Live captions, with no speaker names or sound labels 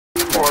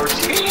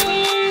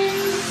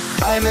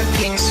I'm a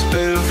pink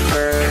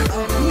spoofer.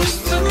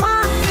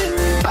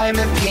 I'm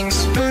a pink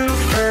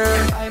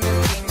spoofer. I'm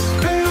a pink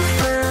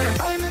spoofer.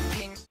 I'm a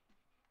pink.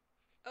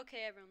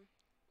 Okay, everyone,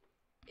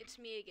 it's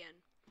me again.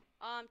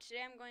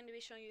 Today I'm going to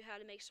be showing you how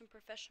to make some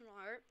professional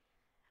art.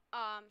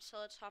 So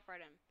let's hop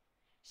right in.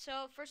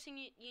 So first thing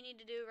you need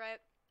to do,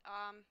 right?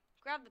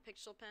 Grab the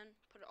pixel pen,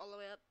 put it all the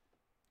way up.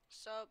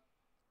 So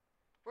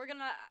we're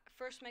gonna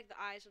first make the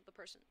eyes of the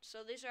person.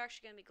 So these are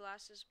actually gonna be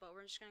glasses, but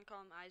we're just gonna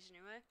call them eyes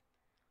anyway.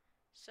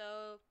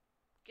 So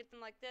get them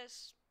like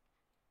this.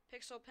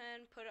 Pixel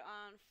pen, put it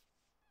on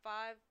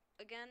 5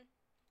 again.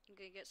 You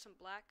can get some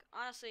black.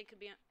 Honestly, it could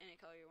be any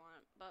color you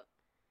want, but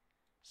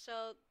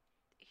so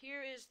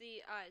here is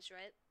the eyes,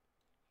 right?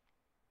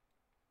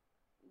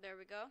 There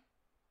we go.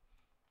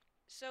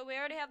 So we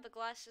already have the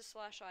glasses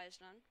slash eyes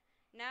done.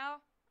 Now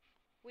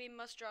we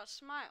must draw a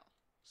smile.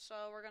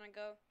 So we're gonna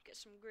go get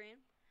some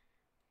green,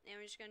 and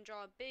we're just gonna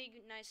draw a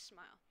big, nice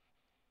smile.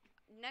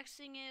 Next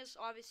thing is,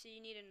 obviously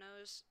you need a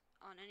nose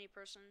on any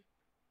person.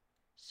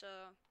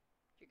 So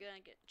you're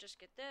gonna just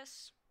get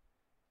this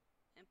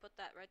and put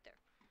that right there.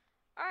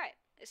 Alright,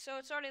 so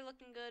it's already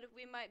looking good.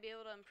 We might be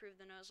able to improve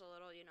the nose a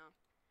little, you know.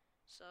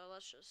 So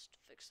let's just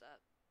fix that.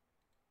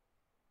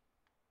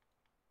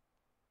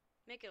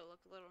 Make it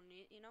look a little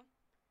neat, you know.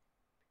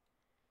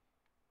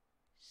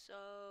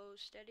 So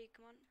steady,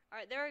 come on.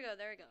 Alright, there we go,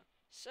 there we go.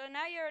 So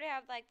now you already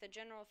have like the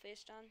general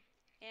face done.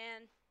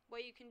 And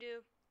what you can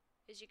do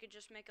is you could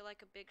just make it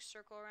like a big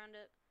circle around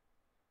it.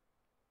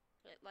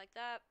 Like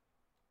that.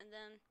 And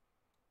then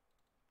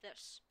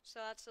this.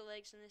 So that's the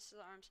legs and this is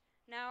the arms.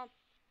 Now,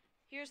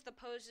 here's the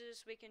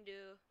poses we can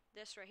do.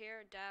 This right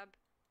here, dab.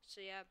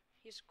 So yeah,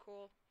 he's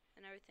cool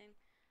and everything.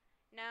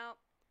 Now,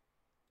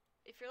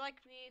 if you're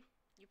like me,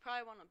 you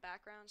probably want a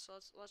background. So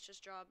let's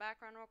just draw a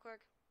background real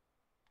quick.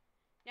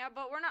 Now,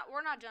 but we're not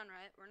done,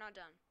 right? We're not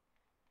done.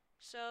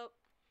 So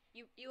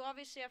you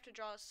obviously have to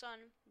draw a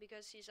sun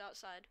because he's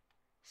outside.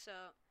 So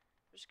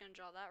we're just gonna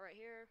draw that right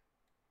here.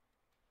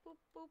 Boop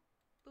boop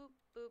boop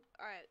boop.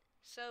 All right.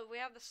 So we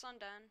have the sun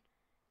done.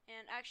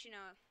 And actually,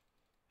 no,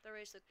 the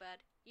rays look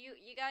bad. You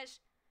guys,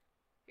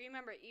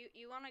 remember,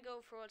 you want to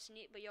go for what's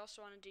neat, but you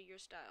also want to do your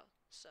style.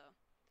 So,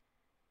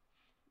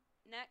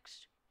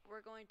 next,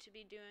 we're going to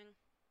be doing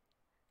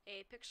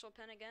a pixel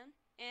pen again.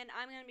 And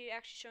I'm going to be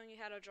actually showing you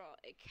how to draw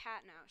a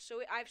cat now.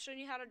 So, I've shown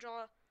you how to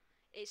draw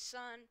a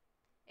sun,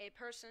 a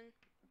person,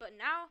 but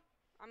now,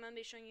 I'm going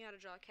to be showing you how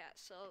to draw a cat.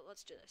 So,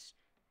 let's do this.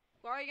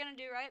 What are you going to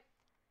do, right?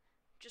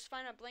 Just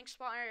find a blank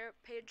spot on your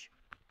page,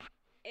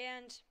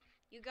 and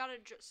you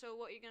gotta, so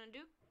what you're gonna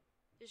do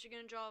is you're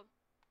gonna draw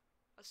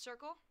a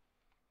circle,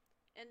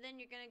 and then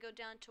you're gonna go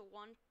down to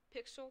 1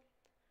 pixel,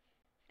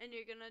 and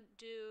you're gonna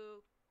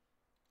do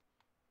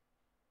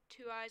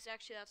 2 eyes.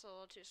 Actually, that's a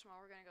little too small.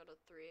 We're gonna go to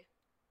 3.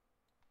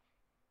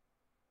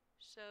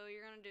 So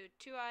you're gonna do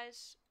 2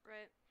 eyes,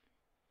 right?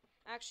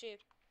 Actually,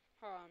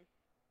 hold on.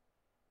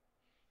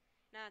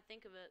 Now I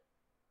think of it.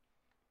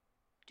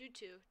 Do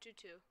 2.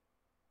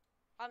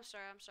 I'm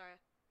sorry.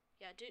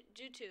 Yeah,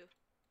 do 2.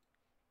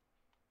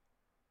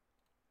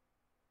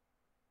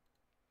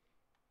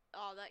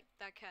 Oh,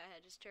 that cat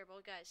head is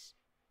terrible, guys.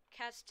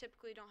 Cats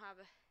typically don't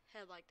have a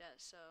head like that,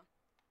 so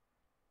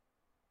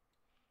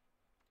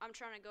I'm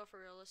trying to go for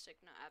realistic,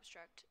 not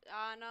abstract.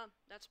 No,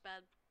 that's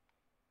bad.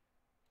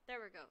 There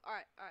we go. All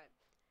right.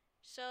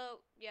 So,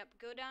 yep,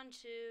 go down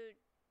to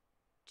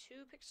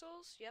 2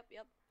 pixels. Yep.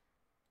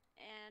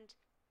 And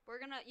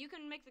you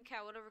can make the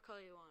cat whatever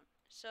color you want.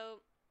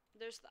 So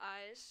there's the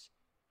eyes,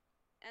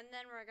 and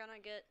then we're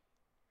gonna get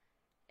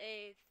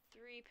a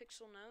 3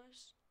 pixel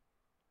nose.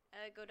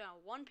 Go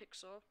down 1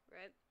 pixel,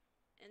 right?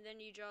 And then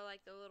you draw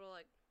like the little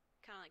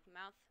kind of like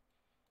mouth,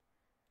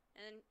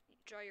 and then you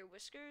draw your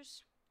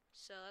whiskers.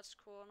 So that's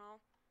cool and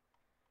all.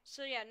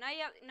 So yeah, now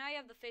you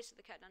have the face of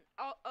the cat done.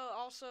 Oh,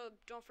 also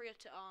don't forget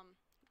to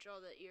draw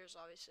the ears.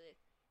 Obviously,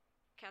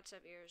 cats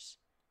have ears.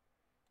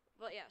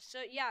 But yeah,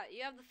 so yeah,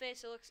 you have the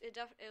face. It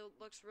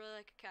looks really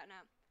like a cat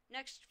now.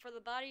 Next, for the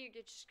body,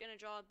 you're just gonna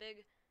draw a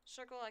big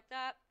circle like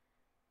that.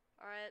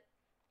 All right,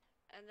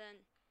 and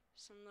then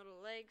some little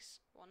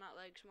legs. Well, not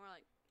legs, more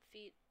like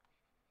feet.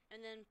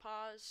 And then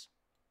paws.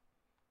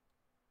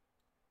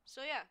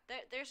 So yeah,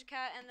 there's a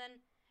cat. And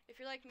then if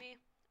you're like me,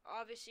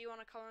 obviously you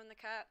want to color in the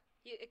cat.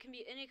 It can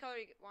be any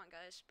color you want,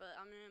 guys, but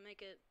I'm gonna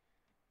make it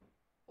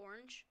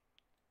orange.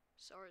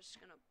 So we're just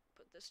gonna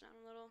put this down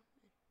a little.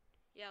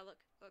 Yeah,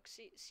 look,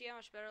 see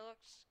how much better it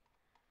looks.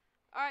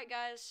 All right,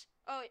 guys.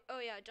 Oh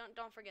yeah,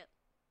 don't forget,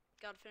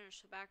 gotta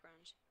finish the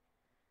backgrounds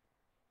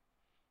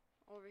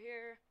over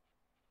here.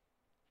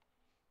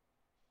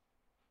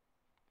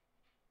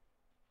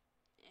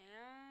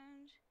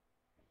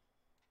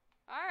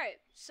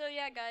 Alright, so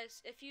yeah,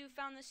 guys, if you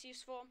found this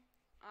useful,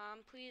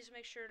 please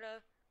make sure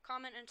to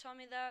comment and tell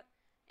me that,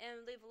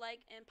 and leave a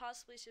like, and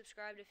possibly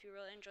subscribe if you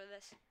really enjoy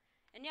this.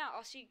 And yeah,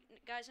 I'll see you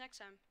guys next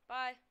time.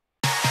 Bye.